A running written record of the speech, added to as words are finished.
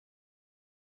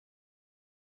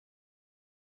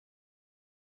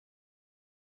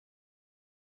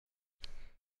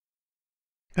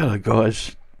Hello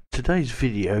guys, today's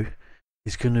video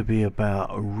is going to be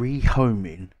about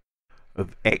rehoming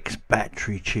of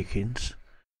ex-battery chickens,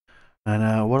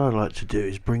 and what I'd like to do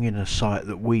is bring in a site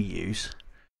that we use,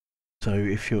 so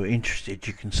if you're interested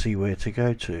you can see where to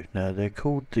go to. Now they're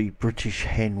called the British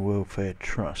Hen Welfare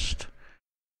Trust.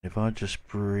 If I just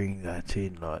bring that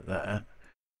in like that,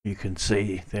 you can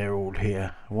see they're all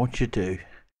here. What you do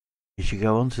is you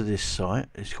go onto this site.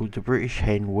 It's called the British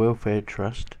Hen Welfare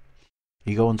Trust.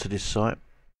 You go onto this site,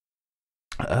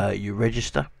 you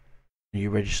register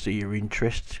your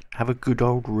interest, have a good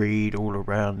old read all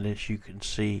around this. You can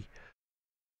see,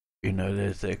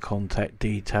 there's their contact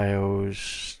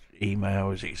details,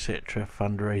 emails, etc.,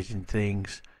 fundraising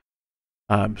things,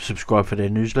 subscribe for their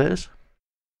newsletters.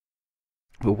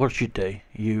 But what you do,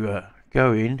 you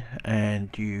go in and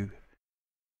you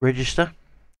register.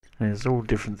 There's all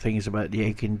different things about the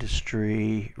egg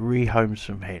industry. Rehome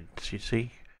some hens, you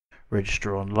see.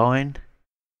 Register online.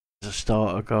 There's a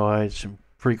starter guide, some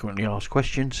frequently asked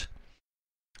questions,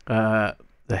 the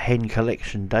hen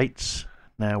collection dates.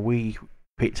 Now we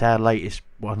picked our latest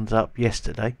ones up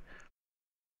yesterday,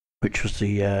 which was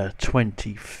the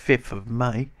 25th of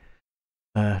May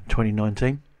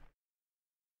 2019.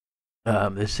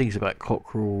 There's things about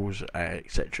cockerels,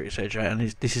 etc, etc, and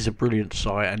this is a brilliant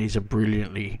site, and these are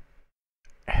brilliantly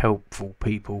helpful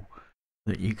people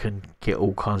that you can get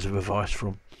all kinds of advice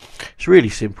from. It's really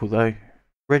simple though.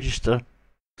 Register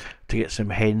to get some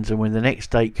hens, and when the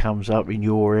next date comes up in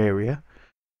your area,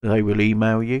 they will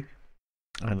email you,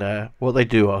 and what they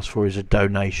do ask for is a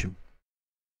donation.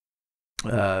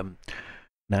 Now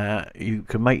you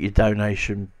can make your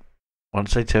donation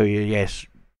once they tell you yes,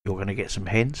 you're going to get some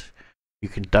hens. You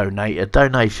can donate. A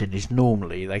donation is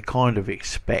normally, they kind of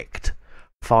expect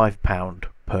 £5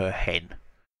 per hen.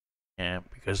 Yeah,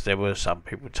 because there were some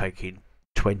people taking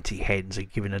 20 hens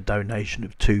and giving a donation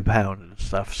of £2 and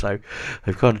stuff, so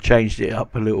they've kind of changed it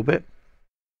up a little bit.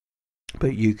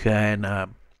 But you can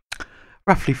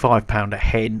roughly £5 a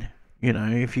hen.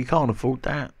 If you can't afford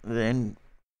that, then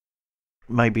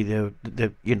maybe they'll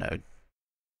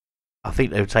I think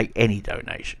they'll take any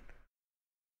donation,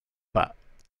 but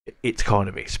it's kind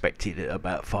of expected at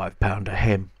about £5 a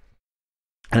hen.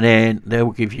 And then they'll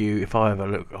give you, if I have a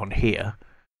look on here,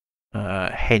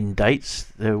 hen dates.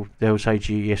 They'll say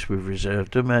to you, yes, we've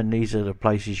reserved them, and these are the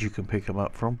places you can pick them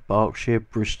up from: Berkshire,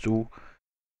 Bristol,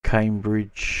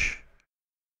 Cambridge,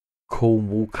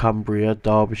 Cornwall, Cumbria,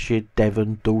 Derbyshire,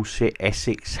 Devon, Dorset,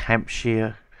 Essex,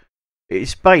 Hampshire.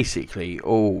 It's basically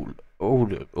all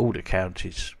the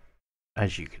counties,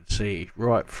 as you can see,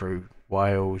 right through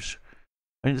Wales.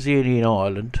 And it's the only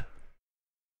Ireland.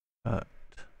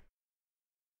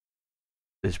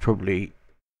 There's probably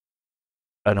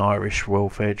an Irish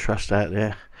welfare trust out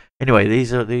there. Anyway,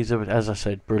 these are, as I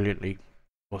said, brilliantly,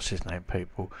 what's his name,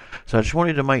 people. So I just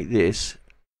wanted to make this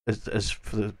as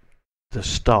for the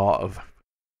start of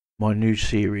my new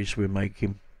series we're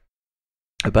making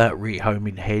about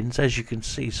rehoming hens. As you can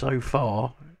see so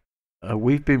far,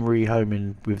 we've been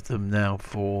rehoming with them now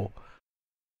for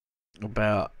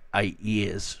about 8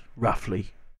 years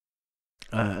roughly,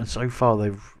 and so far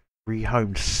they've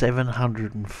rehomed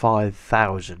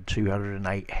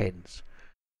 705,208 hens.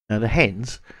 Now the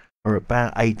hens are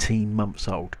about 18 months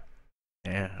old.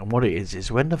 Yeah, and what it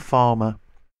is when the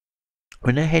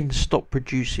hens stop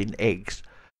producing eggs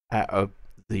at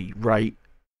the rate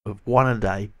of one a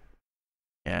day,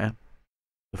 yeah,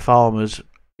 the farmers,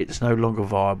 it's no longer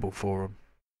viable for them.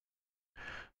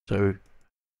 So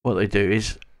what they do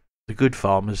is, the good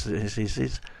farmers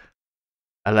is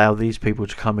allow these people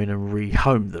to come in and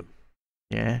rehome them.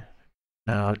 Yeah.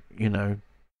 Now,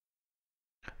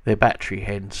 they're battery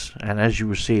hens, and as you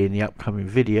will see in the upcoming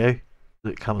video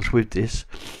that comes with this,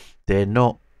 they're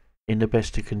not in the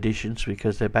best of conditions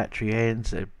because they're battery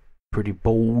hens. They're pretty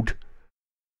bald.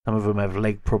 Some of them have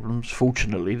leg problems.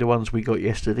 Fortunately, the ones we got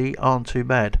yesterday aren't too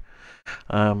bad,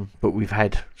 but we've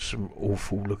had some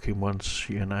awful looking ones,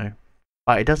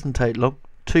 but it doesn't take long.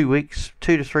 2 weeks,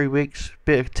 2 to 3 weeks,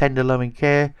 bit of tender loving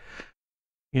care,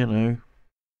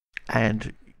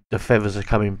 and the feathers are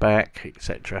coming back,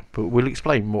 etc. But we'll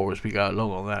explain more as we go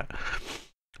along on that.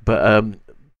 But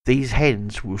these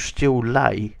hens will still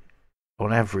lay,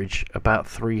 on average, about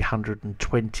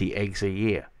 320 eggs a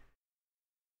year.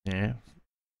 Yeah,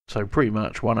 so pretty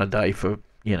much one a day for,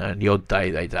 the odd day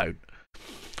they don't.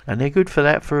 And they're good for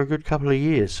that for a good couple of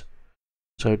years.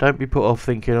 So don't be put off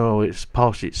thinking, oh, it's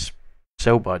past its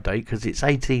sell by date, because it's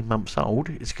 18 months old.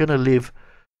 It's going to live,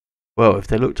 well, if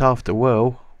they're looked after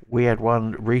well. We had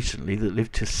one recently that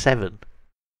lived to 7.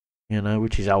 you know,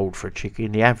 which is old for a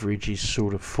chicken. The average is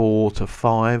sort of 4 to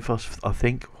 5, I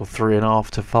think, or 3.5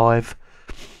 to 5,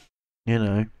 you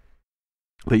know.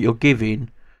 But you're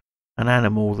giving an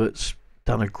animal that's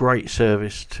done a great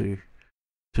service to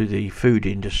the food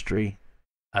industry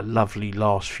a lovely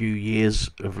last few years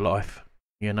of life,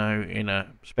 you know,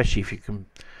 especially if you can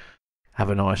have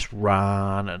a nice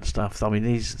run and stuff. I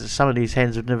mean, some of these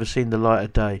hens have never seen the light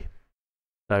of day,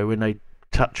 so when they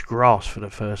touch grass for the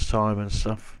first time and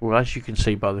stuff, well, as you can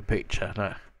see by the picture,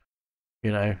 that,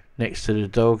 you know, next to the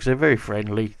dogs, they're very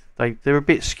friendly. They're a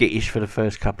bit skittish for the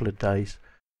first couple of days,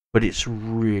 but it's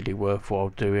really worthwhile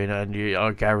doing, and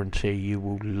I guarantee you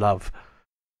will love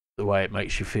the way it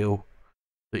makes you feel